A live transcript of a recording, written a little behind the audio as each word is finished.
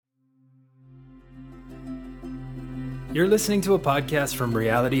You're listening to a podcast from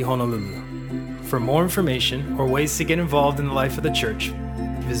Reality Honolulu. For more information or ways to get involved in the life of the church,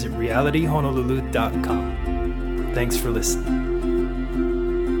 visit realityhonolulu.com. Thanks for listening.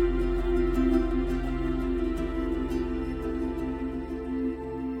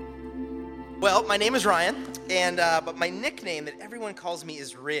 Well, my name is Ryan, but my nickname that everyone calls me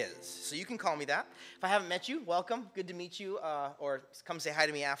is Riz. So you can call me that. If I haven't met you, welcome. Good to meet you, or come say hi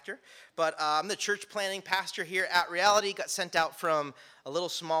to me after. But I'm the church planning pastor here at Reality. Got sent out from a little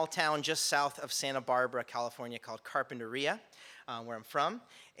small town just south of Santa Barbara, California, called Carpinteria, where I'm from.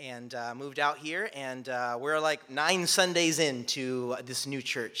 And moved out here, and we're like 9 Sundays into this new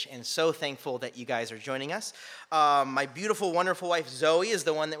church, and so thankful that you guys are joining us. My beautiful, wonderful wife, Zoe, is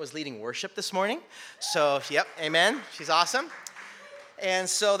the one that was leading worship this morning. So, yep, amen. She's awesome. And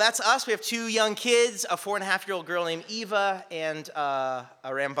so that's us. We have 2 young kids, a 4.5-year-old girl named Eva, and a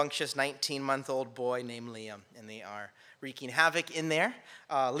rambunctious 19-month-old boy named Liam, and they are wreaking havoc in there.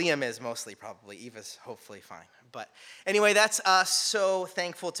 Liam is mostly, probably. Eva's hopefully fine. But anyway, that's us. So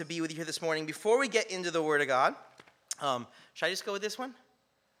thankful to be with you here this morning. Before we get into the Word of God, should I just go with this one? What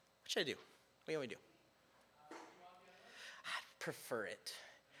should I do? What do you want me to do? I prefer it.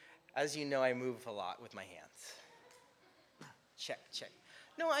 As you know, I move a lot with my hands. Check.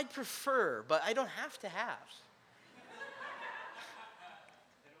 No, I'd prefer, but I don't have to have.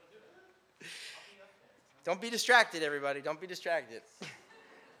 Don't be distracted, everybody. Don't be distracted.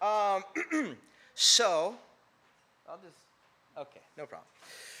 Okay, no problem.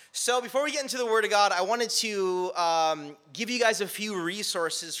 So before we get into the Word of God, I wanted to give you guys a few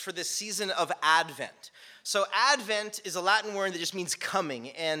resources for this season of Advent. So Advent is a Latin word that just means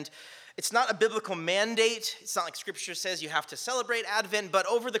coming, and it's not a biblical mandate. It's not like Scripture says you have to celebrate Advent, but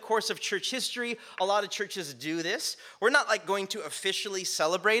over the course of church history, a lot of churches do this. We're not like going to officially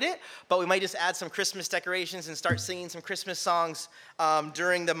celebrate it, but we might just add some Christmas decorations and start singing some Christmas songs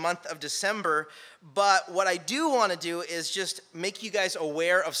during the month of December. But what I do want to do is just make you guys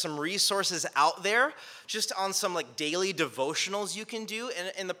aware of some resources out there, just on some like daily devotionals you can do.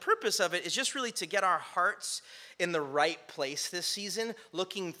 And the purpose of it is just really to get our hearts in the right place this season,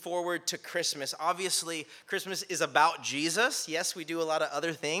 looking forward to Christmas. Obviously, Christmas is about Jesus. Yes, we do a lot of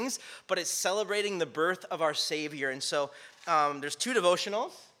other things, but it's celebrating the birth of our Savior. And so there's 2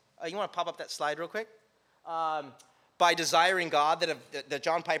 devotionals. You want to pop up that slide real quick? By Desiring God that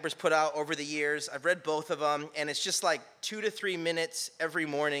John Piper's put out over the years. I've read both of them, and it's just like 2 to 3 minutes every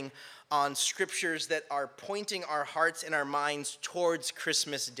morning on scriptures that are pointing our hearts and our minds towards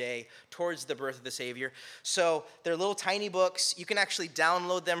Christmas Day, towards the birth of the Savior. So they're little tiny books. You can actually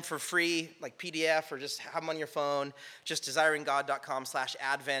download them for free, like PDF, or just have them on your phone, just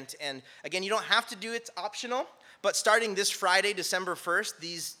desiringgod.com/Advent. And again, you don't have to do it, it's optional, but starting this Friday, December 1st,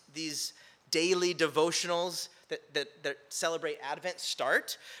 these daily devotionals that celebrate Advent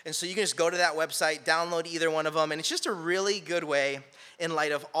start. And so you can just go to that website, download either one of them, and it's just a really good way, in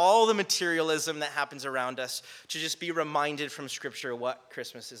light of all the materialism that happens around us, to just be reminded from Scripture what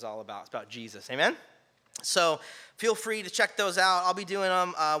Christmas is all about. It's about Jesus, amen? So feel free to check those out. I'll be doing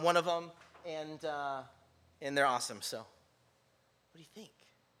them, one of them, and they're awesome. So what do you think?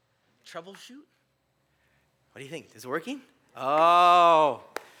 Troubleshoot? What do you think? Is it working? Oh,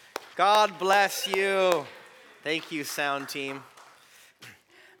 God bless you. Thank you, sound team.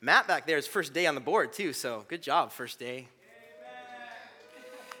 Matt back there is first day on the board, too, so good job, first day.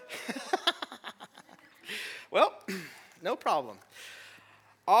 Well, no problem.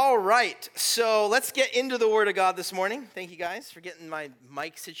 All right, so let's get into the Word of God this morning. Thank you, guys, for getting my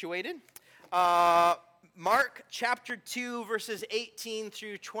mic situated. Mark chapter 2, verses 18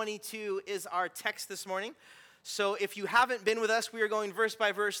 through 22 is our text this morning. So if you haven't been with us, we are going verse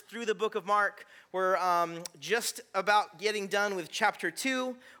by verse through the book of Mark. We're just about getting done with chapter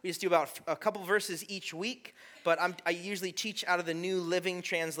 2. We just do about a couple verses each week, but I usually teach out of the New Living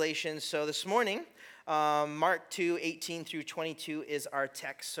Translation. So this morning, Mark 2, 18 through 22 is our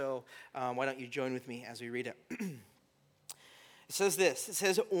text. So why don't you join with me as we read it? It says this. It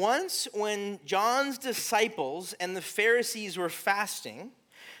says, "Once when John's disciples and the Pharisees were fasting,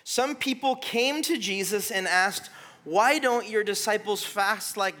 some people came to Jesus and asked, 'Why don't your disciples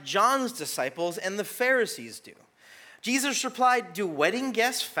fast like John's disciples and the Pharisees do?' Jesus replied, 'Do wedding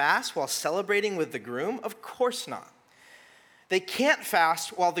guests fast while celebrating with the groom? Of course not. They can't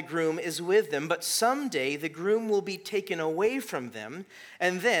fast while the groom is with them, but someday the groom will be taken away from them,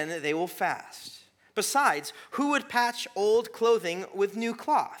 and then they will fast. Besides, who would patch old clothing with new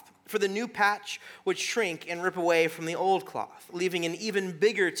cloth? For the new patch would shrink and rip away from the old cloth, leaving an even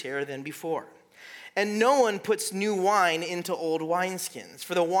bigger tear than before. And no one puts new wine into old wineskins,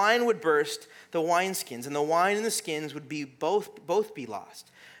 for the wine would burst the wineskins, and the wine and the skins would be both be lost.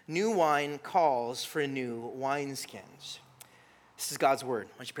 New wine calls for new wineskins. This is God's word.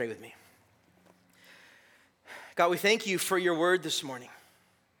 Why don't you pray with me? God, we thank you for your word this morning.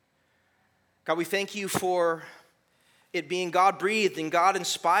 God, we thank you for it being God-breathed and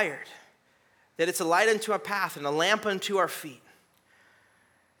God-inspired, that it's a light unto our path and a lamp unto our feet.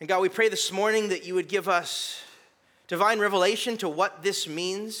 And God, we pray this morning that you would give us divine revelation to what this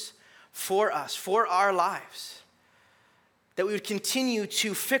means for us, for our lives. That we would continue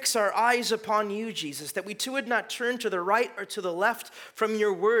to fix our eyes upon you, Jesus. That we too would not turn to the right or to the left from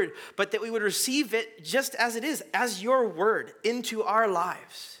your word, but that we would receive it just as it is, as your word, into our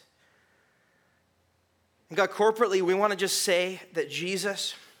lives. And God, corporately, we want to just say that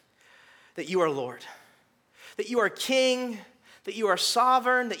Jesus, that you are Lord. That you are King, that you are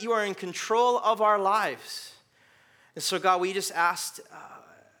sovereign, that you are in control of our lives. And so, God, we just asked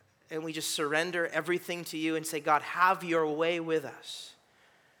and we just surrender everything to you and say, God, have your way with us.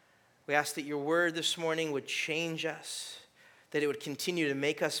 We ask that your word this morning would change us, that it would continue to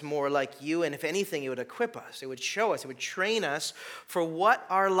make us more like you, and if anything, it would equip us, it would show us, it would train us for what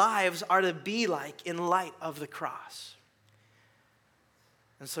our lives are to be like in light of the cross.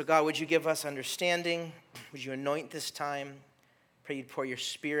 And so, God, would you give us understanding? Would you anoint this time? Pray you'd pour your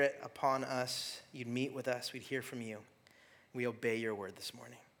spirit upon us. You'd meet with us. We'd hear from you. We obey your word this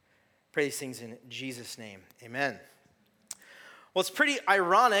morning. Pray these things in Jesus' name. Amen. Well, it's pretty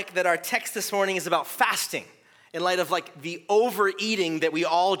ironic that our text this morning is about fasting in light of like the overeating that we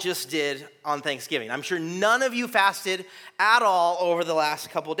all just did on Thanksgiving. I'm sure none of you fasted at all over the last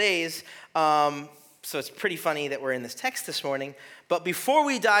couple days. So it's pretty funny that we're in this text this morning. But before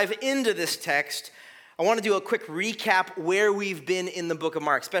we dive into this text, I want to do a quick recap where we've been in the book of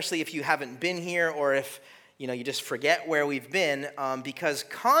Mark, especially if you haven't been here or if you just forget where we've been, because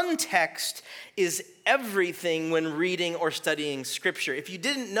context is everything when reading or studying Scripture. If you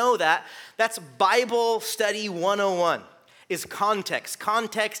didn't know that, that's Bible Study 101, is context.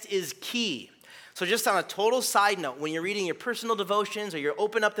 Context is key. So just on a total side note, when you're reading your personal devotions or you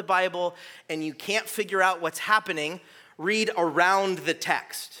open up the Bible and you can't figure out what's happening, read around the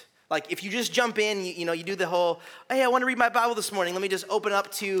text. Like if you just jump in, you do the whole, hey, I want to read my Bible this morning. Let me just open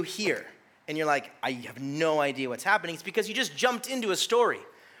up to here. And you're like, I have no idea what's happening. It's because you just jumped into a story.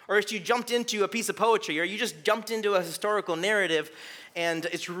 Or if you jumped into a piece of poetry. Or you just jumped into a historical narrative. And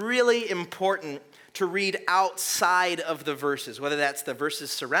it's really important to read outside of the verses. Whether that's the verses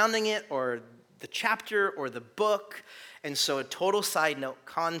surrounding it or the chapter or the book. And so a total side note,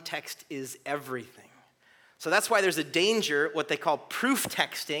 context is everything. So that's why there's a danger, what they call proof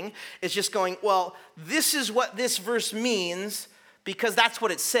texting, is just going, well, this is what this verse means because that's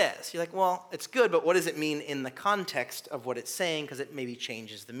what it says. You're like, well, it's good, but what does it mean in the context of what it's saying? Because it maybe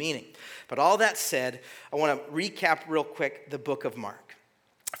changes the meaning. But all that said, I want to recap real quick the book of Mark.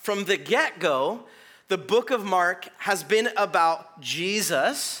 From the get-go, the book of Mark has been about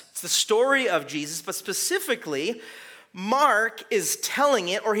Jesus. It's the story of Jesus, but specifically, Mark is telling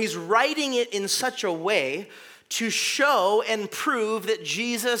it, or he's writing it in such a way to show and prove that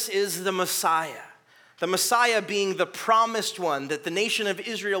Jesus is the Messiah. The Messiah being the promised one that the nation of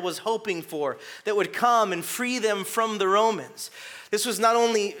Israel was hoping for, that would come and free them from the Romans. This was not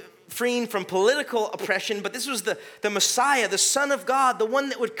only freeing from political oppression, but this was the Messiah, the Son of God, the one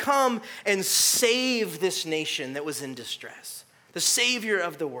that would come and save this nation that was in distress. The Savior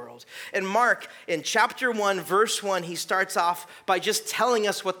of the world. And Mark, in chapter 1, verse 1, he starts off by just telling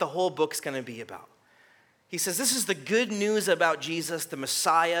us what the whole book's going to be about. He says, this is the good news about Jesus, the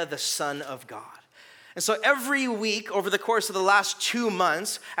Messiah, the Son of God. And so every week over the course of the last 2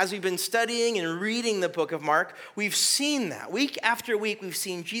 months, as we've been studying and reading the book of Mark, we've seen that. Week after week, we've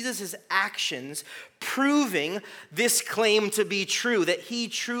seen Jesus' actions proving this claim to be true, that he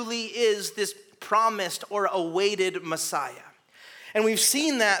truly is this promised or awaited Messiah. And we've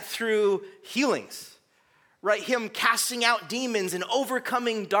seen that through healings, right? Him casting out demons and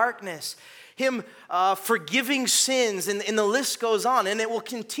overcoming darkness, him forgiving sins, and the list goes on, and it will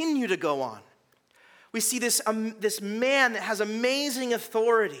continue to go on. We see this man that has amazing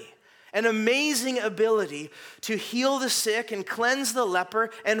authority and amazing ability to heal the sick and cleanse the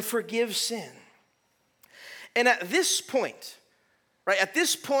leper and forgive sin. And at this point, right,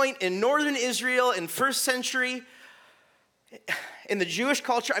 in northern Israel in first century, in the Jewish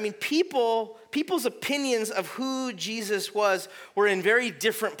culture, people's opinions of who Jesus was were in very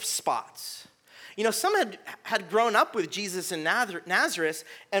different spots. Some had grown up with Jesus in Nazareth,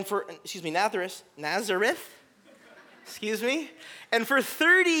 and Nazareth. Excuse me? And for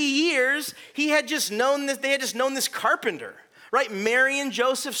 30 years, they had just known this carpenter, right? Mary and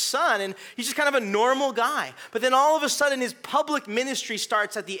Joseph's son, and he's just kind of a normal guy. But then all of a sudden, his public ministry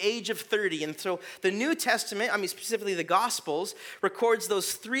starts at the age of 30. And so the New Testament, specifically the Gospels, records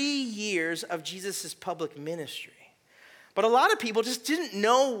those 3 years of Jesus' public ministry. But a lot of people just didn't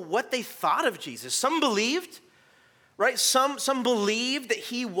know what they thought of Jesus. Some believed, right? Some believed that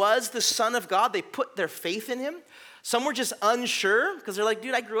he was the Son of God. They put their faith in him. Some were just unsure because they're like,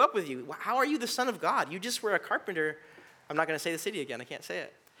 dude, I grew up with you. How are you the Son of God? You just were a carpenter. I'm not going to say the city again. I can't say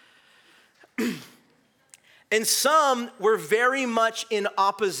it. And some were very much in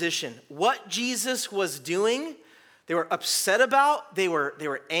opposition. What Jesus was doing, they were upset about. They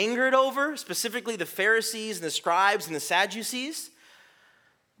were angered over, specifically the Pharisees and the scribes and the Sadducees.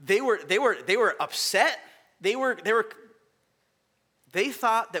 They were upset. They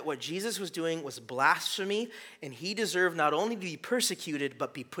thought that what Jesus was doing was blasphemy, and he deserved not only to be persecuted,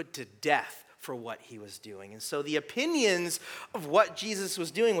 but be put to death for what he was doing. And so the opinions of what Jesus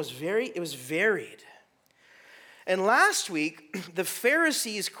was doing was varied. And last week, the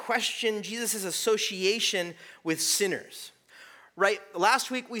Pharisees questioned Jesus' association with sinners. Right?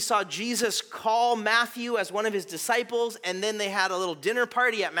 Last week, we saw Jesus call Matthew as one of his disciples, and then they had a little dinner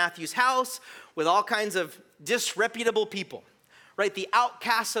party at Matthew's house with all kinds of disreputable people. Right, the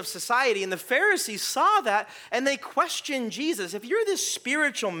outcasts of society. And the Pharisees saw that, and they questioned Jesus. If you're this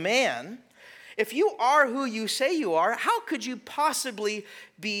spiritual man, if you are who you say you are, how could you possibly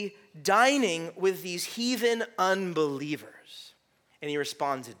be dining with these heathen unbelievers? And he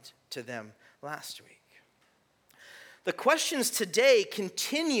responded to them last week. The questions today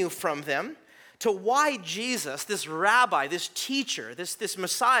continue from them to why Jesus, this rabbi, this teacher, this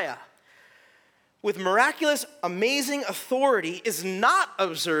Messiah, with miraculous, amazing authority, is not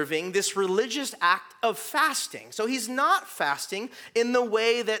observing this religious act of fasting. So he's not fasting in the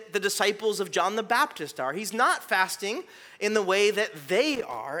way that the disciples of John the Baptist are. He's not fasting in the way that they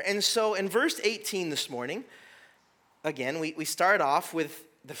are. And so in verse 18 this morning, again, we start off with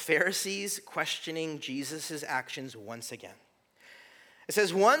the Pharisees questioning Jesus' actions once again. It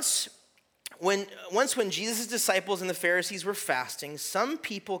says, Once when Jesus' disciples and the Pharisees were fasting, some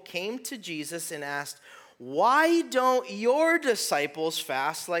people came to Jesus and asked, "Why don't your disciples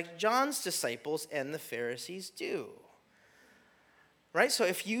fast like John's disciples and the Pharisees do?" Right? So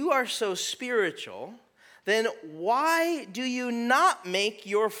if you are so spiritual, then why do you not make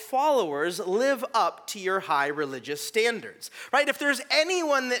your followers live up to your high religious standards? Right? If there's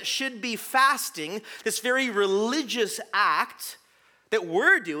anyone that should be fasting, this very religious act that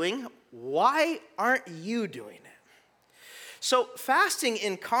we're doing, why aren't you doing it? So fasting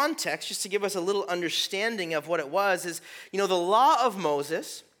in context, just to give us a little understanding of what it was, is, the law of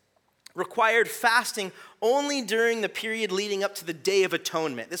Moses required fasting only during the period leading up to the Day of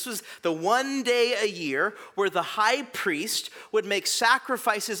Atonement. This was the one day a year where the high priest would make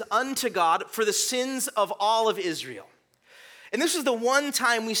sacrifices unto God for the sins of all of Israel. And this is the one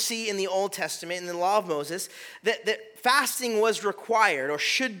time we see in the Old Testament, in the law of Moses, that fasting was required or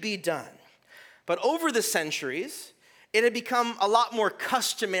should be done. But over the centuries, it had become a lot more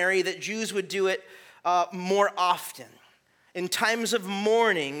customary that Jews would do it more often. In times of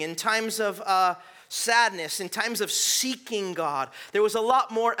mourning, in times of sadness, in times of seeking God, there was a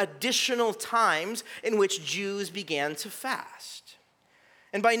lot more additional times in which Jews began to fast.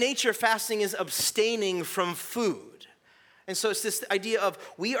 And by nature, fasting is abstaining from food. And so it's this idea of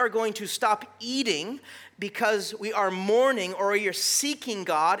we are going to stop eating because we are mourning or we are seeking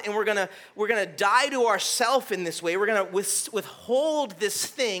God, and we're gonna die to ourselves in this way. We're gonna withhold this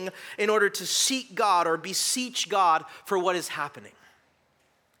thing in order to seek God or beseech God for what is happening.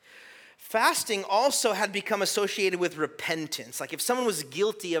 Fasting also had become associated with repentance. Like if someone was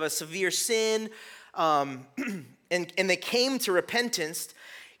guilty of a severe sin and they came to repentance,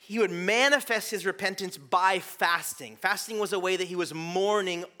 he would manifest his repentance by fasting. Fasting was a way that he was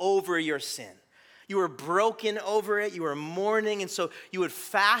mourning over your sin. You were broken over it, you were mourning, and so you would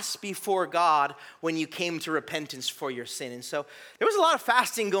fast before God when you came to repentance for your sin. And so there was a lot of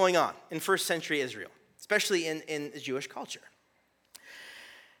fasting going on in first century Israel, especially in Jewish culture.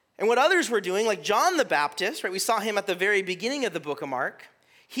 And what others were doing, like John the Baptist, right? We saw him at the very beginning of the book of Mark.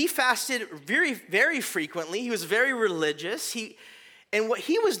 He fasted very, very frequently. He was very religious. And what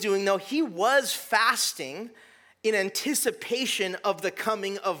he was doing, though, he was fasting in anticipation of the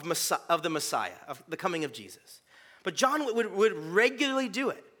coming of the Messiah, of the coming of Jesus. But John would regularly do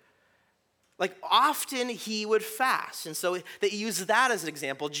it. Like often he would fast. And so they use that as an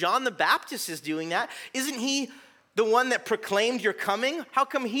example. John the Baptist is doing that. Isn't he the one that proclaimed your coming? How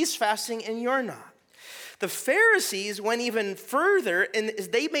come he's fasting and you're not? The Pharisees went even further, and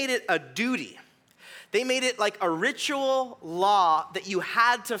they made it a duty. They made it like a ritual law that you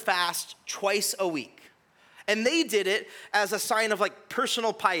had to fast twice a week. And they did it as a sign of like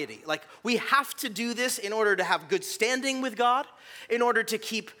personal piety. Like, we have to do this in order to have good standing with God, in order to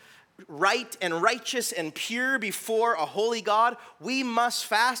keep right and righteous and pure before a holy God. We must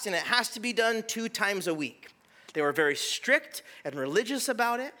fast, and it has to be done 2 times a week. They were very strict and religious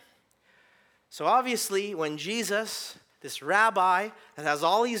about it. So obviously, when Jesus, this rabbi that has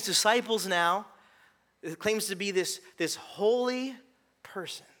all these disciples now, it claims to be this holy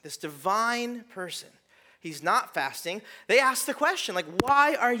person, this divine person, he's not fasting. They ask the question, like,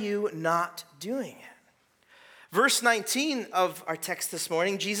 why are you not doing it? Verse 19 of our text this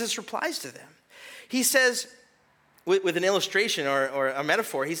morning, Jesus replies to them. He says, with an illustration or a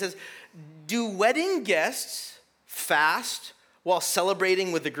metaphor, he says, do wedding guests fast while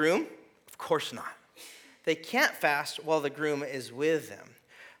celebrating with the groom? Of course not. They can't fast while the groom is with them.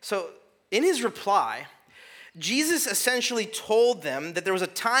 So in his reply, Jesus essentially told them that there was a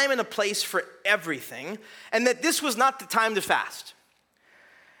time and a place for everything, and that this was not the time to fast.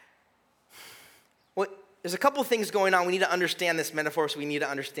 Well, there's a couple things going on. We need to understand this metaphor, so we need to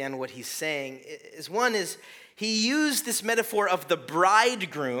understand what he's saying. One is he used this metaphor of the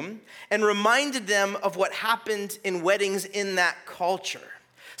bridegroom and reminded them of what happened in weddings in that culture.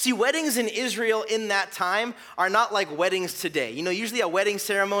 See, weddings in Israel in that time are not like weddings today. You know, usually a wedding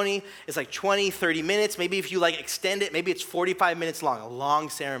ceremony is like 20, 30 minutes. Maybe if you like extend it, maybe it's 45 minutes long, a long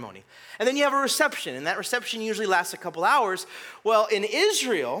ceremony. And then you have a reception, and that reception usually lasts a couple hours. Well, in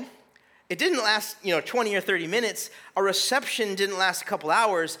Israel, it didn't last, 20 or 30 minutes. A reception didn't last a couple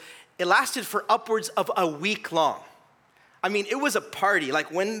hours. It lasted for upwards of a week long. I mean, it was a party.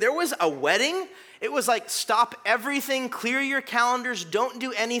 Like, when there was a wedding, it was like, stop everything, clear your calendars, don't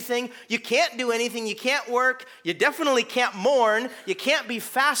do anything. You can't do anything, you can't work, you definitely can't mourn, you can't be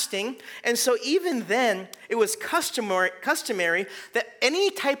fasting. And so even then, it was customary that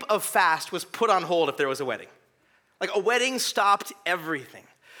any type of fast was put on hold if there was a wedding. Like, a wedding stopped everything.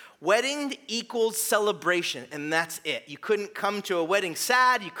 Wedding equals celebration, and that's it. You couldn't come to a wedding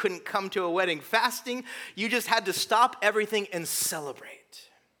sad, you couldn't come to a wedding fasting, you just had to stop everything and celebrate.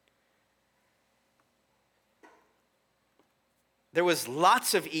 There was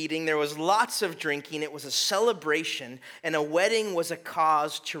lots of eating, there was lots of drinking, it was a celebration, and a wedding was a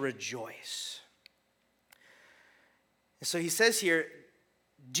cause to rejoice. And so he says here,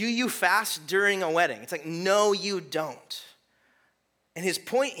 do you fast during a wedding? It's like, no, you don't. And his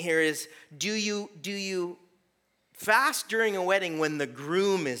point here is, do you fast during a wedding when the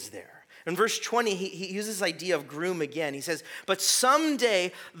groom is there? In verse 20, he uses this idea of groom again. He says, but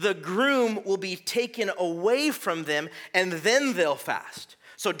someday the groom will be taken away from them, and then they'll fast.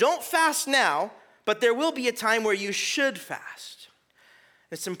 So don't fast now, but there will be a time where you should fast.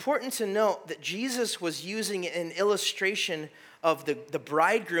 It's important to note that Jesus was using an illustration of the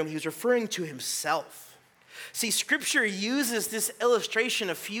bridegroom. He was referring to himself. See, Scripture uses this illustration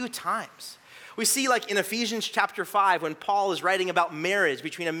a few times. We see, like in Ephesians chapter 5, when Paul is writing about marriage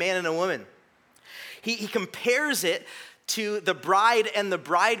between a man and a woman, he compares it to the bride and the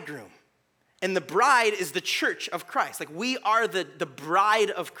bridegroom. And the bride is the church of Christ. Like, we are the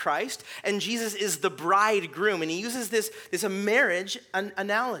bride of Christ, and Jesus is the bridegroom. And he uses this a marriage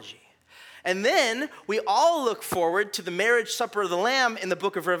analogy. And then we all look forward to the marriage supper of the Lamb in the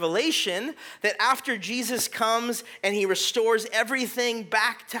book of Revelation, that after Jesus comes and he restores everything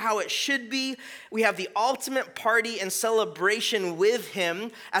back to how it should be, we have the ultimate party and celebration with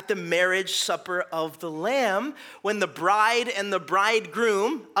him at the marriage supper of the Lamb, when the bride and the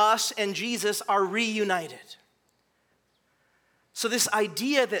bridegroom, us and Jesus, are reunited. So this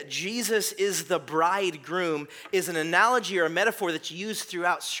idea that Jesus is the bridegroom is an analogy or a metaphor that's used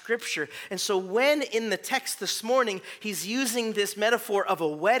throughout Scripture. And so when in the text this morning, he's using this metaphor of a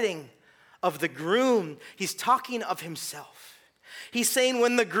wedding, of the groom, he's talking of himself. He's saying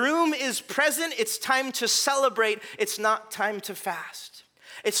when the groom is present, it's time to celebrate, it's not time to fast.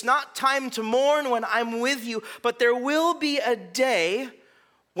 It's not time to mourn when I'm with you, but there will be a day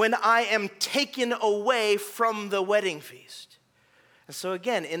when I am taken away from the wedding feast. And so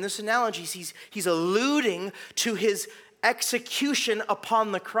again, in this analogy, he's alluding to his execution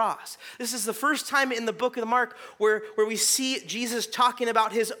upon the cross. This is the first time in the book of Mark where we see Jesus talking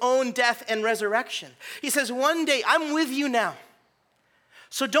about his own death and resurrection. He says, one day, I'm with you now,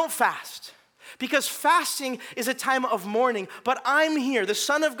 so don't fast. Because fasting is a time of mourning, but I'm here. The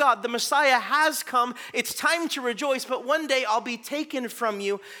Son of God, the Messiah has come. It's time to rejoice, but one day I'll be taken from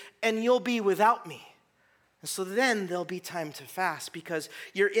you and you'll be without me. And so then there'll be time to fast because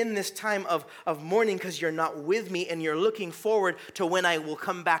you're in this time of mourning because you're not with me and you're looking forward to when I will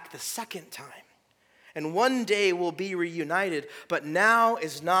come back the second time. And one day we'll be reunited, but now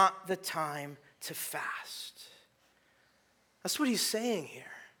is not the time to fast. That's what he's saying here.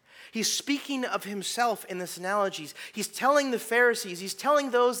 He's speaking of himself in this analogy. He's telling the Pharisees, he's telling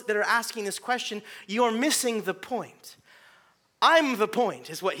those that are asking this question, you're missing the point. I'm the point,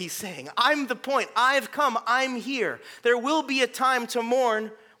 is what he's saying. I'm the point. I've come. I'm here. There will be a time to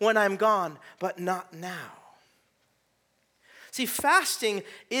mourn when I'm gone, but not now. See, fasting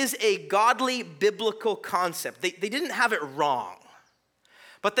is a godly biblical concept. They didn't have it wrong,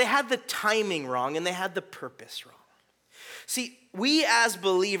 but they had the timing wrong and they had the purpose wrong. See, we as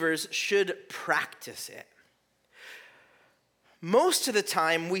believers should practice it. Most of the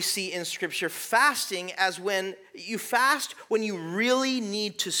time we see in Scripture fasting as when you fast when you really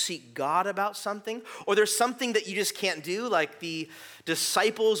need to seek God about something, or there's something that you just can't do, like the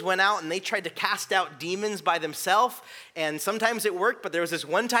disciples went out and they tried to cast out demons by themselves, and sometimes it worked, but there was this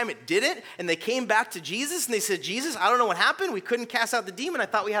one time it didn't, and they came back to Jesus and they said, Jesus, I don't know what happened. We couldn't cast out the demon. I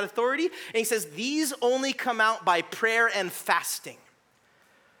thought we had authority. And he says, these only come out by prayer and fasting.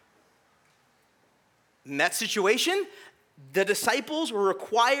 In that situation, the disciples were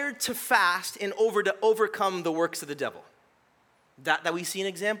required to fast in order to overcome the works of the devil. That we see an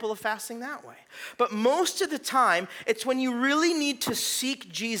example of fasting that way. But most of the time, it's when you really need to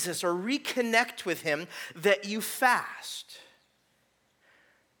seek Jesus or reconnect with him that you fast.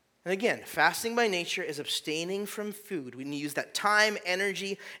 And again, fasting by nature is abstaining from food. We need to use that time,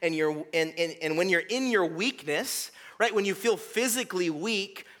 energy, and when you're in your weakness, right, when you feel physically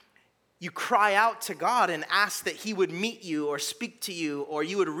weak, you cry out to God and ask that he would meet you or speak to you or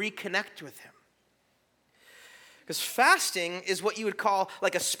you would reconnect with him. Because fasting is what you would call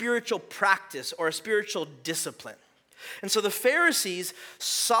like a spiritual practice or a spiritual discipline. And so the Pharisees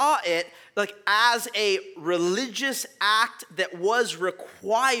saw it like as a religious act that was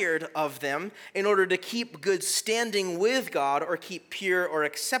required of them in order to keep good standing with God or keep pure or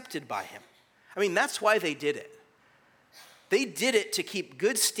accepted by him. I mean, that's why they did it. They did it to keep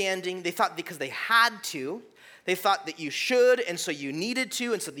good standing. They thought because they had to. They thought that you should, and so you needed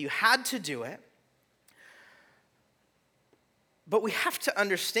to, and so you had to do it. But we have to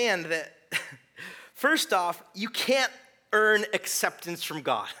understand that, first off, you can't earn acceptance from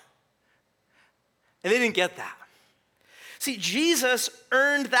God. And they didn't get that. See, Jesus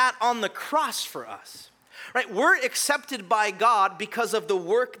earned that on the cross for us. Right? We're accepted by God because of the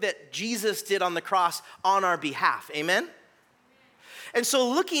work that Jesus did on the cross on our behalf. Amen? And so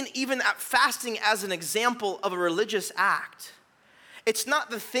looking even at fasting as an example of a religious act, it's not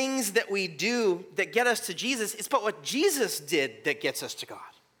the things that we do that get us to Jesus, it's but what Jesus did that gets us to God.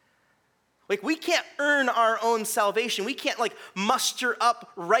 Like we can't earn our own salvation. We can't like muster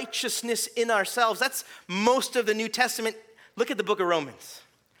up righteousness in ourselves. That's most of the New Testament. Look at the book of Romans.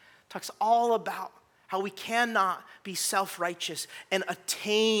 It talks all about how we cannot be self-righteous and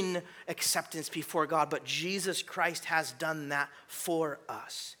attain acceptance before God, but Jesus Christ has done that for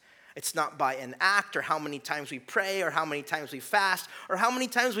us. It's not by an act or how many times we pray or how many times we fast or how many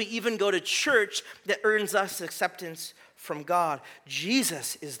times we even go to church that earns us acceptance from God.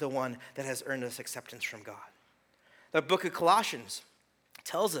 Jesus is the one that has earned us acceptance from God. The book of Colossians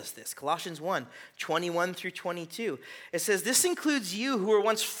tells us this. Colossians 1, 21 through 22. It says, this includes you who were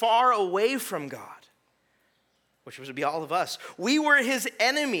once far away from God, which would be all of us. We were his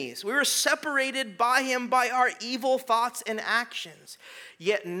enemies. We were separated by him by our evil thoughts and actions.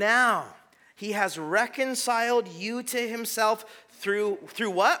 Yet now he has reconciled you to himself through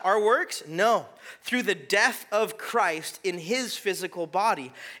what? Our works? No. Through the death of Christ in his physical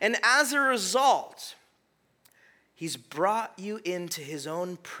body. And as a result, he's brought you into his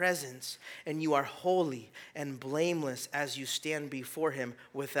own presence, and you are holy and blameless as you stand before him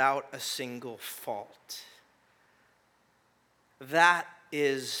without a single fault. That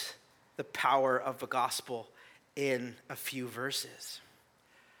is the power of the gospel in a few verses.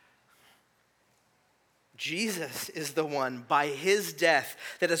 Jesus is the one, by his death,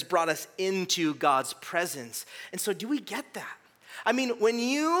 that has brought us into God's presence. And so do we get that? I mean, when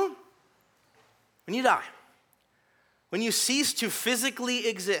you die, when you cease to physically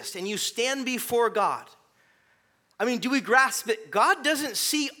exist and you stand before God, I mean, do we grasp that God doesn't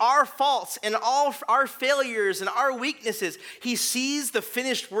see our faults and all our failures and our weaknesses? He sees the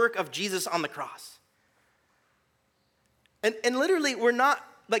finished work of Jesus on the cross. And literally, we're not,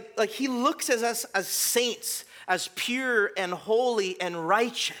 like he looks at us as saints, as pure and holy and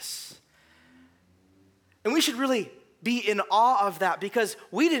righteous. And we should really be in awe of that because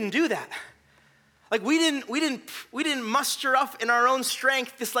we didn't do that. Like we didn't muster up in our own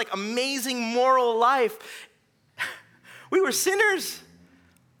strength this like amazing moral life. We were sinners,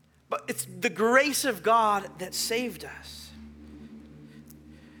 but it's the grace of God that saved us.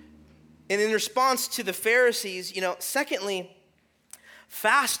 And in response to the Pharisees, secondly,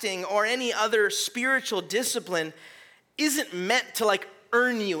 fasting or any other spiritual discipline isn't meant to like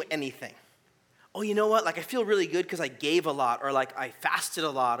earn you anything. Oh, you know what? Like I feel really good because I gave a lot, or like I fasted a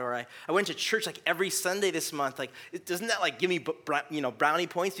lot, or I went to church like every Sunday this month. Like doesn't that like give me brownie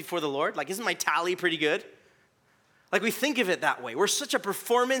points before the Lord? Like isn't my tally pretty good? Like we think of it that way. We're such a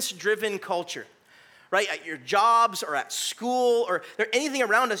performance-driven culture, right? At your jobs or at school or anything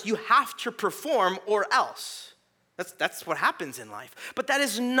around us, you have to perform or else. That's what happens in life. But that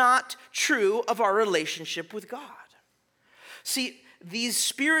is not true of our relationship with God. See, these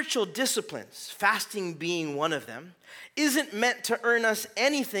spiritual disciplines, fasting being one of them, isn't meant to earn us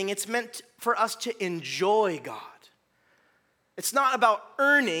anything. It's meant for us to enjoy God. It's not about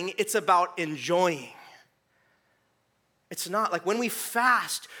earning, it's about enjoying. It's not like when we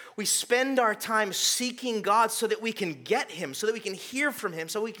fast, we spend our time seeking God so that we can get him, so that we can hear from him,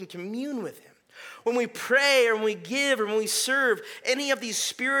 so we can commune with him. When we pray or when we give or when we serve, any of these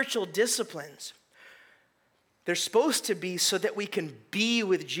spiritual disciplines, they're supposed to be so that we can be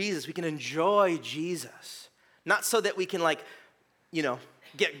with Jesus. We can enjoy Jesus. Not so that we can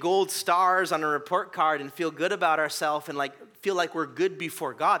get gold stars on a report card and feel good about ourselves and feel like we're good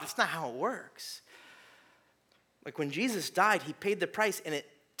before God. That's not how it works. Like when Jesus died, he paid the price and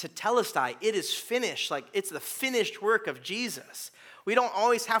to telestai, it is finished. Like it's the finished work of Jesus. We don't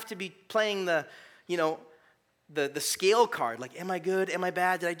always have to be playing the scale card. Like, am I good? Am I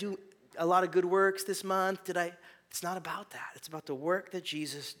bad? Did I do a lot of good works this month? It's not about that. It's about the work that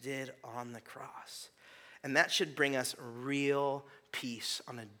Jesus did on the cross. And that should bring us real peace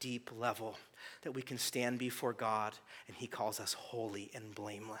on a deep level, that we can stand before God and he calls us holy and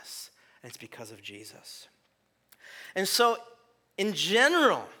blameless. And it's because of Jesus. And so, in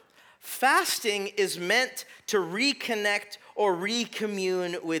general, fasting is meant to reconnect or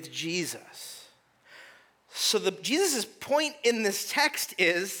recommune with Jesus. So Jesus' point in this text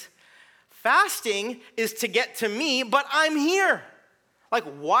is, fasting is to get to me, but I'm here. Like,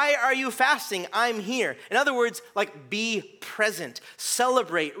 why are you fasting? I'm here. In other words, be present,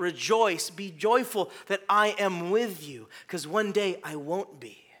 celebrate, rejoice, be joyful that I am with you, because one day I won't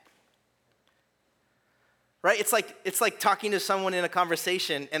be. Right? It's like talking to someone in a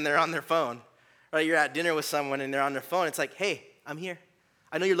conversation and they're on their phone. Right? You're at dinner with someone and they're on their phone. It's like, hey, I'm here.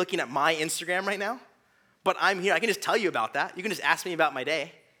 I know you're looking at my Instagram right now, but I'm here. I can just tell you about that. You can just ask me about my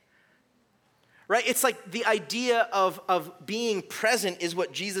day. Right? It's like the idea of being present is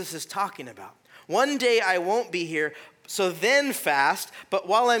what Jesus is talking about. One day I won't be here, so then fast, but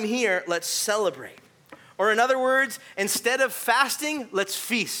while I'm here, let's celebrate. Or in other words, instead of fasting, let's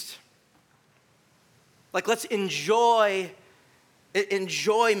feast. Like, let's enjoy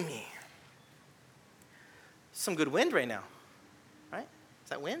me. Some good wind right now, right? Is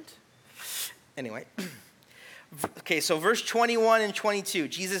that wind? Anyway. Okay, so verse 21 and 22,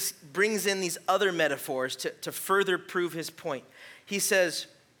 Jesus brings in these other metaphors to further prove his point. He says,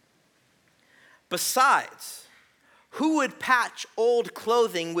 besides, who would patch old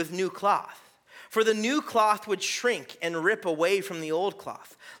clothing with new cloth? For the new cloth would shrink and rip away from the old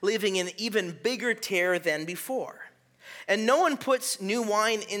cloth, leaving an even bigger tear than before. And no one puts new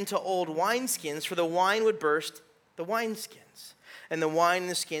wine into old wineskins, for the wine would burst the wineskins, and the wine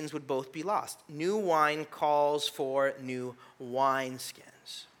and the skins would both be lost. New wine calls for new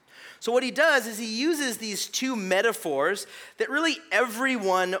wineskins. So what he does is he uses these two metaphors that really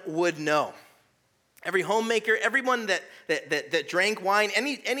everyone would know. Every homemaker, everyone that drank wine,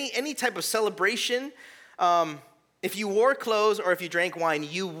 any type of celebration, if you wore clothes or if you drank wine,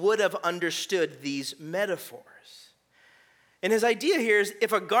 you would have understood these metaphors. And his idea here is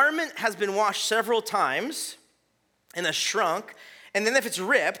if a garment has been washed several times and has shrunk, and then if it's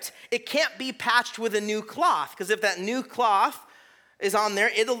ripped, it can't be patched with a new cloth, because if that new cloth is on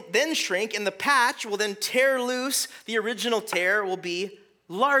there, it'll then shrink, and the patch will then tear loose. The original tear will be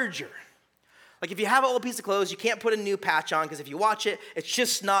larger. Like if you have an old piece of clothes, you can't put a new patch on, because if you watch it, it's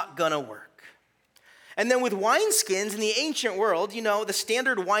just not gonna work. And then with wineskins in the ancient world, the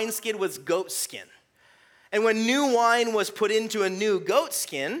standard wineskin was goat skin. And when new wine was put into a new goat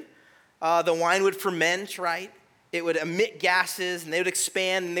skin, the wine would ferment, right? It would emit gases, and they would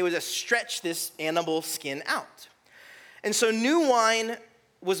expand, and they would just stretch this animal skin out. And so new wine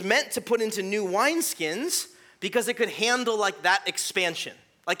was meant to put into new wineskins because it could handle that expansion.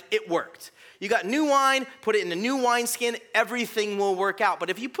 Like it worked. You got new wine, put it in a new wineskin, everything will work out. But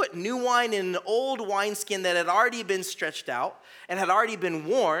if you put new wine in an old wineskin that had already been stretched out and had already been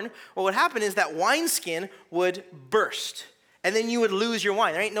worn, what would happen is that wineskin would burst. And then you would lose your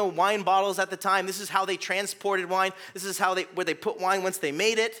wine. There ain't no wine bottles at the time. This is how they transported wine. This is where they put wine once they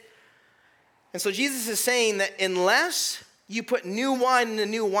made it. And so Jesus is saying that unless you put new wine in a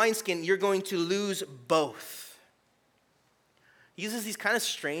new wineskin, you're going to lose both. He uses these kind of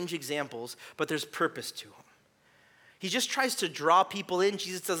strange examples, but there's purpose to them. He just tries to draw people in.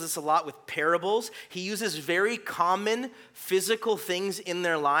 Jesus does this a lot with parables. He uses very common physical things in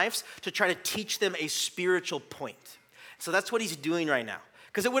their lives to try to teach them a spiritual point. So that's what he's doing right now,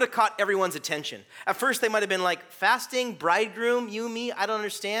 because it would have caught everyone's attention. At first, they might have been like, fasting, bridegroom, you, me, I don't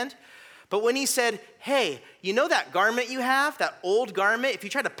understand. But when he said, hey, you know that garment you have, that old garment, if you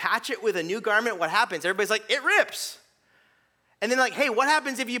try to patch it with a new garment, what happens? Everybody's like, it rips. And then like, hey, what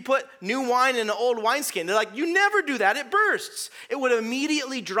happens if you put new wine in an old wineskin? They're like, you never do that, it bursts. It would have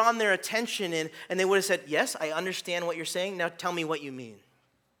immediately drawn their attention in, and they would have said, yes, I understand what you're saying, now tell me what you mean.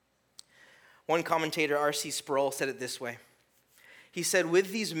 One commentator, R.C. Sproul, said it this way. He said,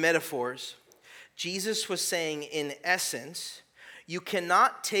 with these metaphors, Jesus was saying, in essence, you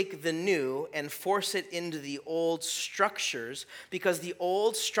cannot take the new and force it into the old structures because the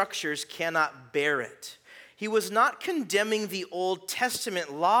old structures cannot bear it. He was not condemning the Old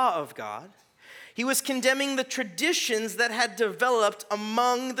Testament law of God. He was condemning the traditions that had developed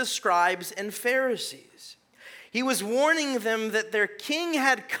among the scribes and Pharisees. He was warning them that their king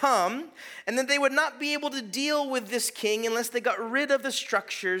had come and that they would not be able to deal with this king unless they got rid of the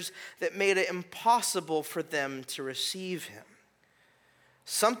structures that made it impossible for them to receive him.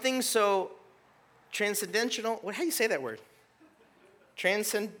 Something so transcendental, how do you say that word?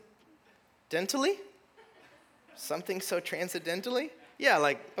 Transcendentally? Something so transcendentally? Yeah,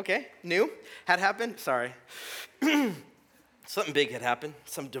 like, okay, new, had happened, sorry. Something big had happened,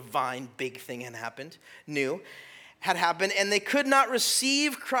 some divine big thing had happened, new, had happened, and they could not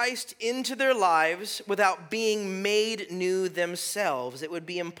receive Christ into their lives without being made new themselves. It would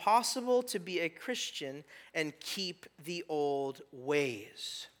be impossible to be a Christian and keep the old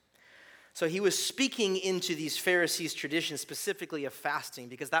ways. So he was speaking into these Pharisees' traditions, specifically of fasting,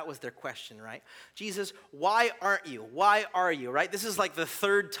 because that was their question, right? Jesus, why aren't you? Why are you, right? This is like the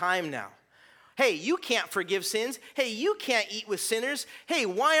third time now. Hey, you can't forgive sins. Hey, you can't eat with sinners. Hey,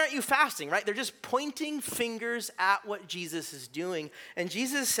 why aren't you fasting, right? They're just pointing fingers at what Jesus is doing. And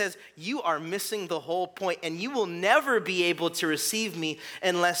Jesus says, you are missing the whole point, and you will never be able to receive me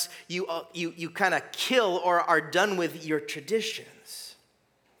unless you kind of kill or are done with your traditions.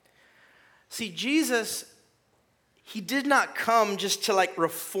 See, Jesus, he did not come just to like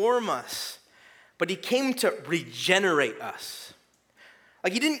reform us, but he came to regenerate us.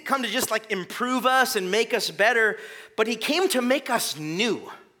 Like he didn't come to just like improve us and make us better, but he came to make us new.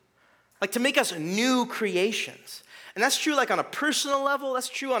 Like to make us new creations. And that's true like on a personal level, that's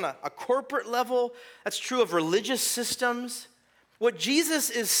true on a corporate level, that's true of religious systems. What Jesus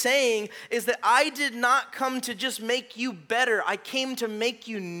is saying is that I did not come to just make you better, I came to make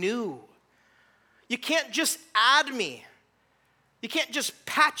you new. You can't just add me. You can't just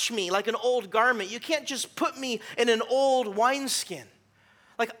patch me like an old garment. You can't just put me in an old wineskin.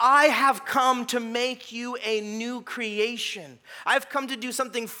 Like I have come to make you a new creation. I've come to do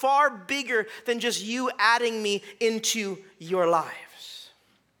something far bigger than just you adding me into your lives.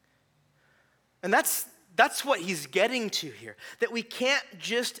 And that's what he's getting to here. That we can't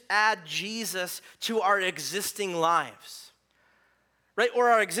just add Jesus to our existing lives. Right? Or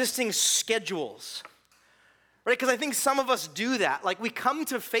our existing schedules. Right? Because I think some of us do that. Like we come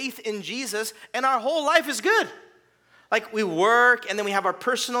to faith in Jesus and our whole life is good. Like we work and then we have our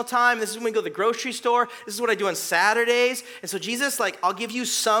personal time. This is when we go to the grocery store. This is what I do on Saturdays. And so Jesus, like, I'll give you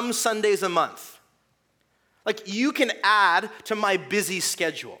some Sundays a month. Like you can add to my busy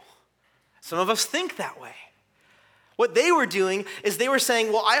schedule. Some of us think that way. What they were doing is they were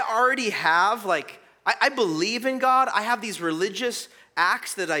saying, well, I already have, like, I believe in God. I have these religious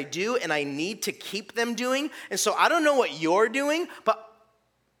acts that I do and I need to keep them doing. And so I don't know what you're doing, but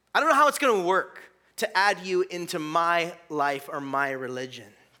I don't know how it's going to work to add you into my life or my religion.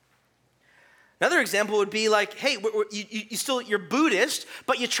 Another example would be like, hey, you're Buddhist,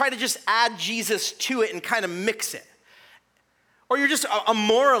 but you try to just add Jesus to it and kind of mix it. Or you're just a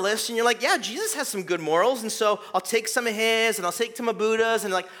moralist and you're like, yeah, Jesus has some good morals, and so I'll take some of his and I'll take some of Buddha's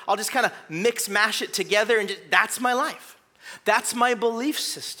and like I'll just kind of mash it together and that's my life. That's my belief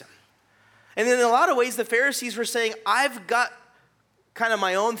system. And in a lot of ways, the Pharisees were saying, I've got kind of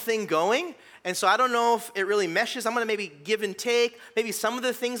my own thing going. And so I don't know if it really meshes. I'm going to maybe give and take. Maybe some of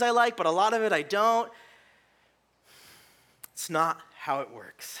the things I like, but a lot of it I don't. It's not how it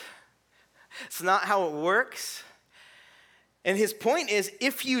works. It's not how it works. And his point is,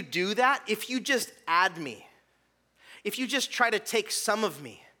 if you do that, if you just add me, if you just try to take some of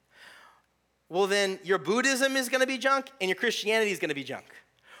me, well then your Buddhism is going to be junk and your Christianity is going to be junk.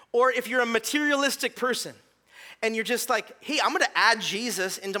 Or if you're a materialistic person and you're just like, hey, I'm going to add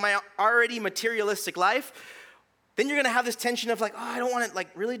Jesus into my already materialistic life, then you're going to have this tension of like, oh, I don't want to like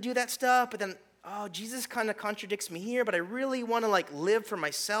really do that stuff, but then, oh, Jesus kind of contradicts me here, but I really want to like live for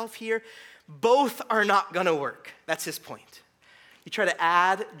myself here. Both are not going to work. That's his point. You try to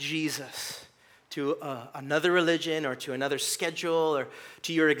add Jesus to another religion or to another schedule or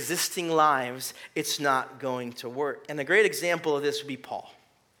to your existing lives, it's not going to work. And a great example of this would be Paul.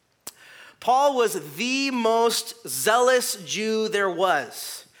 Paul was the most zealous Jew there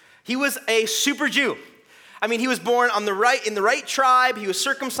was. He was a super Jew. I mean, he was born in the right tribe. He was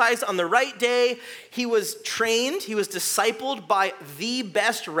circumcised on the right day. He was trained. He was discipled by the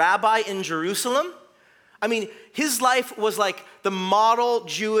best rabbi in Jerusalem. I mean, his life was like the model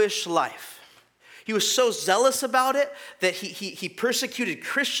Jewish life. He was so zealous about it that he persecuted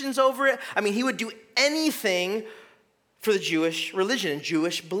Christians over it. I mean, he would do anything for the Jewish religion and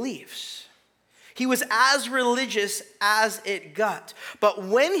Jewish beliefs. He was as religious as it got. But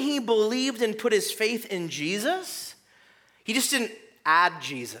when he believed and put his faith in Jesus, he just didn't add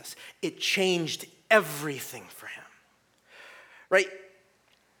Jesus. It changed everything for him. Right?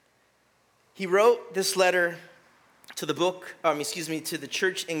 He wrote this letter to the to the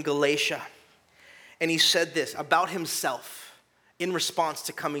church in Galatia. And he said this about himself in response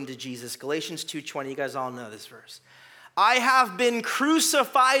to coming to Jesus. Galatians 2:20, you guys all know this verse. I have been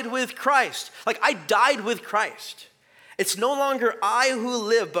crucified with Christ. Like I died with Christ. It's no longer I who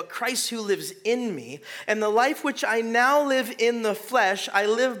live, but Christ who lives in me. And the life which I now live in the flesh, I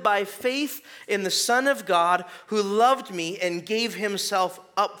live by faith in the Son of God who loved me and gave himself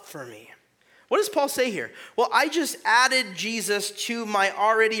up for me. What does Paul say here? Well, I just added Jesus to my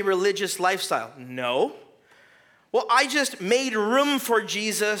already religious lifestyle. No. Well, I just made room for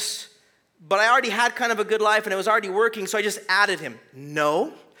Jesus, but I already had kind of a good life and it was already working, so I just added him.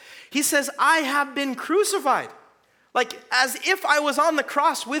 No. He says, I have been crucified. Like as if I was on the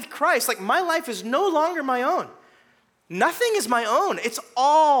cross with Christ. Like my life is no longer my own. Nothing is my own. It's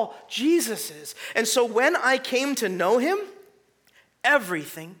all Jesus's. And so when I came to know him,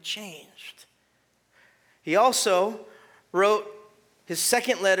 everything changed. He also wrote his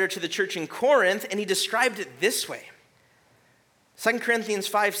second letter to the church in Corinth, and he described it this way. 2 Corinthians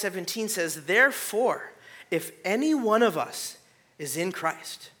 5:17 says, therefore, if any one of us is in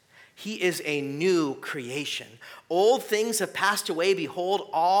Christ, he is a new creation. Old things have passed away. Behold,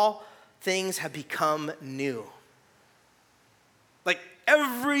 all things have become new. Like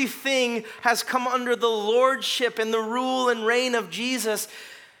everything has come under the lordship and the rule and reign of Jesus,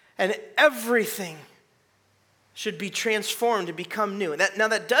 and everything should be transformed to become new. Now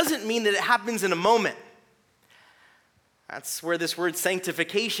that doesn't mean that it happens in a moment. That's where this word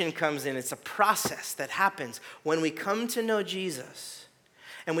sanctification comes in. It's a process that happens when we come to know Jesus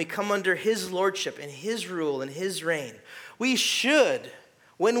and we come under his lordship and his rule and his reign. We should,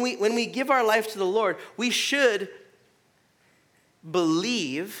 when we give our life to the Lord, we should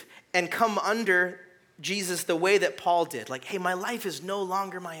believe and come under Jesus the way that Paul did. Like, hey, my life is no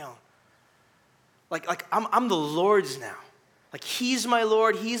longer my own. Like I'm the Lord's now. Like he's my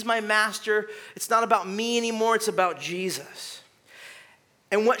Lord, he's my master. It's not about me anymore, it's about Jesus.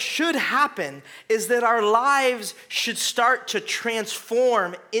 And what should happen is that our lives should start to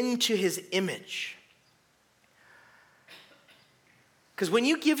transform into his image. Because when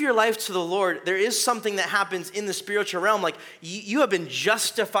you give your life to the Lord, there is something that happens in the spiritual realm. Like you have been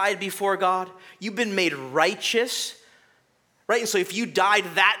justified before God. You've been made righteous. Right? And so if you died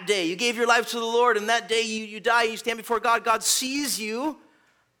that day, you gave your life to the Lord, and that day you die, you stand before God, God sees you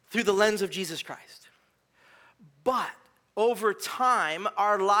through the lens of Jesus Christ. But over time,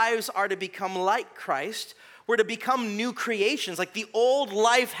 our lives are to become like Christ. We're to become new creations. Like the old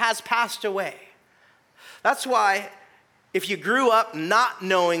life has passed away. That's why if you grew up not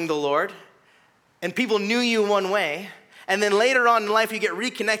knowing the Lord, and people knew you one way, and then later on in life you get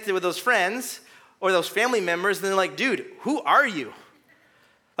reconnected with those friends, or those family members, and they're like, dude, who are you?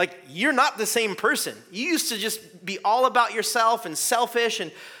 Like, you're not the same person. You used to just be all about yourself and selfish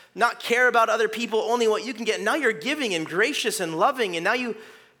and not care about other people, only what you can get. Now you're giving and gracious and loving, and now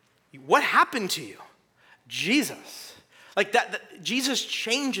what happened to you? Jesus. Like that Jesus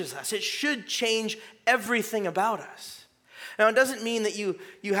changes us. It should change everything about us. Now, it doesn't mean that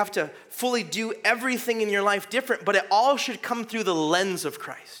you have to fully do everything in your life different, but it all should come through the lens of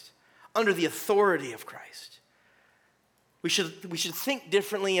Christ, under the authority of Christ. We should think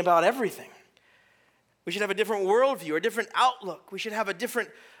differently about everything. We should have a different worldview, a different outlook. We should have a different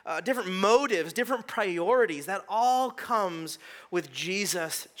motives, different priorities. That all comes with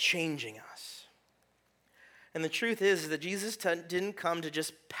Jesus changing us. And the truth is that Jesus didn't come to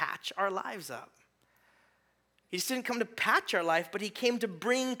just patch our lives up. He just didn't come to patch our life, but he came to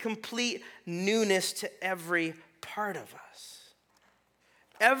bring complete newness to every part of us.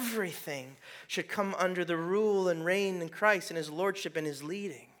 Everything should come under the rule and reign in Christ and his lordship and his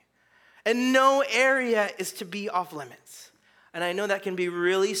leading. And no area is to be off limits. And I know that can be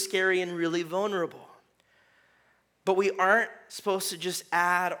really scary and really vulnerable. But we aren't supposed to just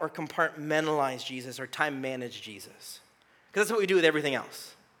add or compartmentalize Jesus or time manage Jesus. Because that's what we do with everything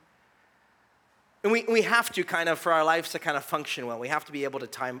else. And we have to kind of, for our lives to kind of function well, we have to be able to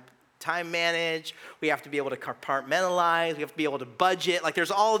time manage, we have to be able to compartmentalize, we have to be able to budget. Like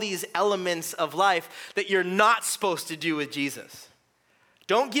there's all these elements of life that you're not supposed to do with Jesus.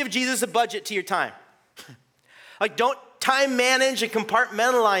 Don't give Jesus a budget to your time. Like don't time manage and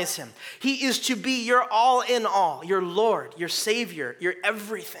compartmentalize him. He is to be your all in all, your Lord, your Savior, your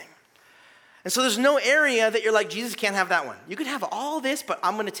everything. And so there's no area that you're like, Jesus can't have that one. You can have all this, but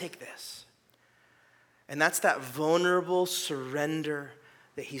I'm going to take this. And that's that vulnerable surrender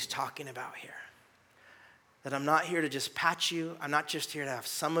that he's talking about here. That I'm not here to just patch you. I'm not just here to have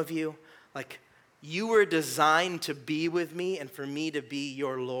some of you. Like, you were designed to be with me and for me to be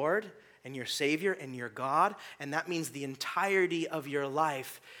your Lord and your Savior and your God. And that means the entirety of your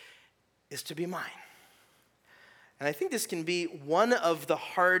life is to be mine. And I think this can be one of the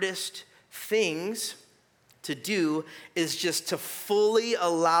hardest things to do, is just to fully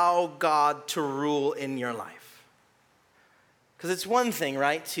allow God to rule in your life. Because it's one thing,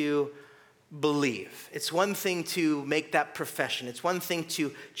 right, to believe. It's one thing to make that profession. It's one thing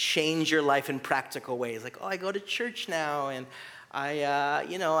to change your life in practical ways. Like, oh, I go to church now and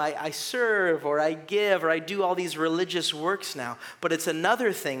I serve or I give or I do all these religious works now. But it's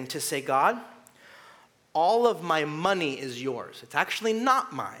another thing to say, God, all of my money is yours. It's actually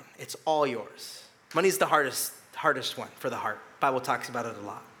not mine. It's all yours. Money's the hardest one for the heart. The Bible talks about it a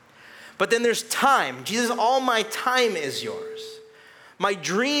lot. But then there's time. Jesus, all my time is yours. My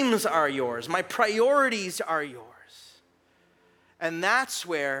dreams are yours. My priorities are yours. And that's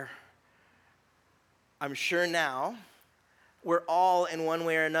where, I'm sure now, we're all in one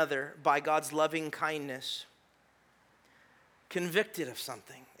way or another, by God's loving kindness, convicted of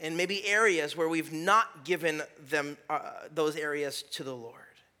something. And maybe areas where we've not given them those areas to the Lord.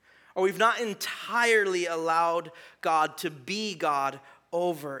 Or we've not entirely allowed God to be God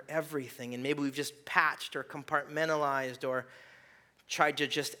over everything. And maybe we've just patched or compartmentalized or tried to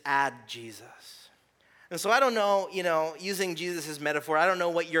just add Jesus. And so I don't know, using Jesus as metaphor, I don't know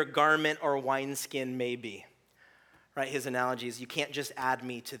what your garment or wineskin may be. Right? His analogy is you can't just add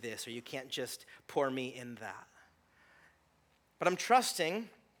me to this or you can't just pour me in that. But I'm trusting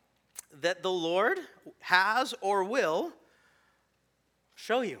that the Lord has or will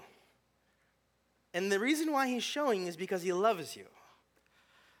show you. And the reason why he's showing is because he loves you.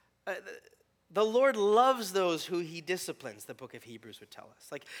 The Lord loves those who he disciplines, the book of Hebrews would tell us.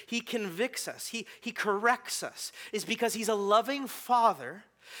 Like, he convicts us, he corrects us, is because he's a loving father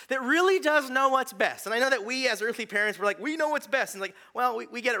that really does know what's best. And I know that we as earthly parents, we're like, we know what's best. And like, well,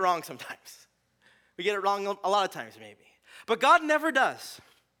 we get it wrong sometimes. We get it wrong a lot of times maybe. But God never does.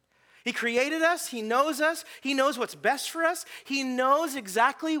 He created us, he knows what's best for us, he knows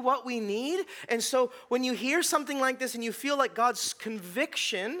exactly what we need. And so when you hear something like this and you feel like God's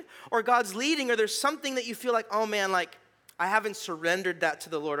conviction or God's leading, or there's something that you feel like, oh man, like I haven't surrendered that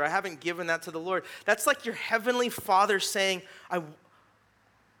to the Lord, or I haven't given that to the Lord, that's like your heavenly Father saying, I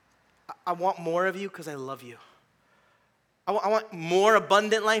want more of you because I love you. I want more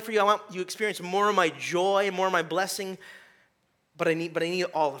abundant life for you. I want you to experience more of my joy, more of my blessing. But I need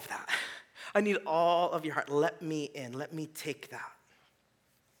all of that. I need all of your heart. Let me in. Let me take that.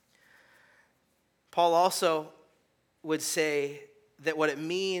 Paul also would say that what it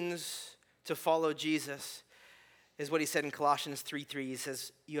means to follow Jesus is what he said in Colossians 3:3. He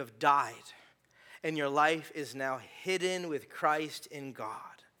says, you have died, and your life is now hidden with Christ in God.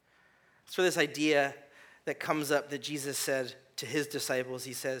 So this idea that comes up that Jesus said to his disciples,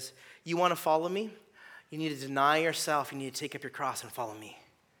 he says, you want to follow me? You need to deny yourself. You need to take up your cross and follow me.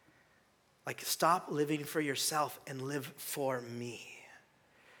 Like, stop living for yourself and live for me.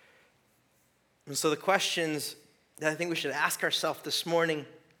 And so the questions that I think we should ask ourselves this morning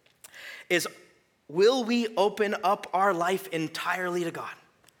is, will we open up our life entirely to God?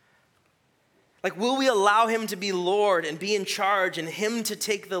 Like, will we allow him to be Lord and be in charge and him to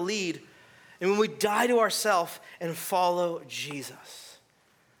take the lead? And when we die to ourselves and follow Jesus,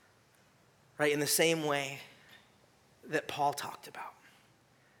 right, in the same way that Paul talked about.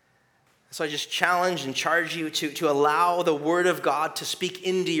 So I just challenge and charge you to allow the word of God to speak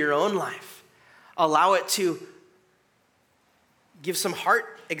into your own life. Allow it to give some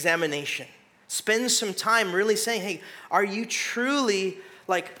heart examination. Spend some time really saying, hey, are you truly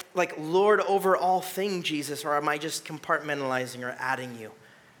like Lord over all things, Jesus, or am I just compartmentalizing or adding you?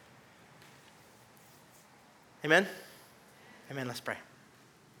 Amen? Amen. Let's pray.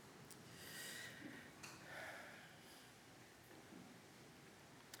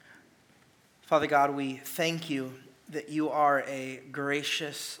 Father God, we thank you that you are a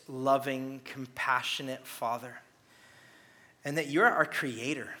gracious, loving, compassionate Father, and that you're our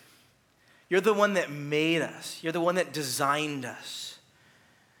creator. You're the one that made us. You're the one that designed us.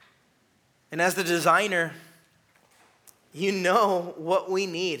 And as the designer, you know what we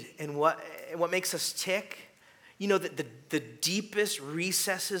need and what makes us tick. You know that the deepest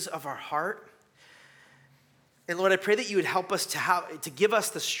recesses of our heart. And Lord, I pray that you would help us to give us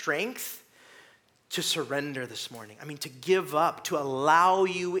the strength to surrender this morning. I mean, to give up, to allow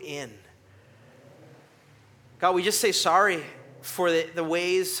you in. God, we just say sorry for the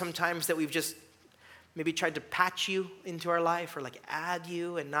ways sometimes that we've just maybe tried to patch you into our life or like add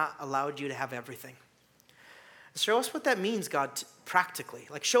you and not allowed you to have everything. Show us what that means, God, practically.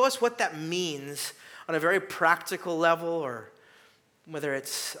 Like, show us what that means on a very practical level, or whether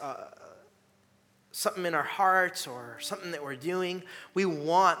it's something in our hearts or something that we're doing. We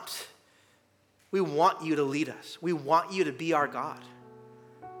want you to lead us. We want you to be our God.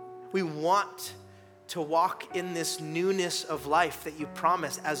 We want to walk in this newness of life that you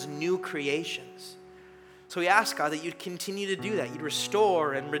promise as new creations. So we ask, God, that you'd continue to do that. You'd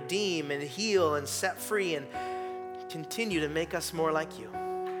restore and redeem and heal and set free and continue to make us more like you.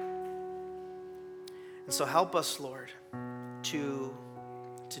 And so help us, Lord, to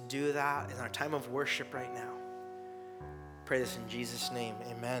do that in our time of worship right now. Pray this in Jesus' name.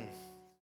 Amen.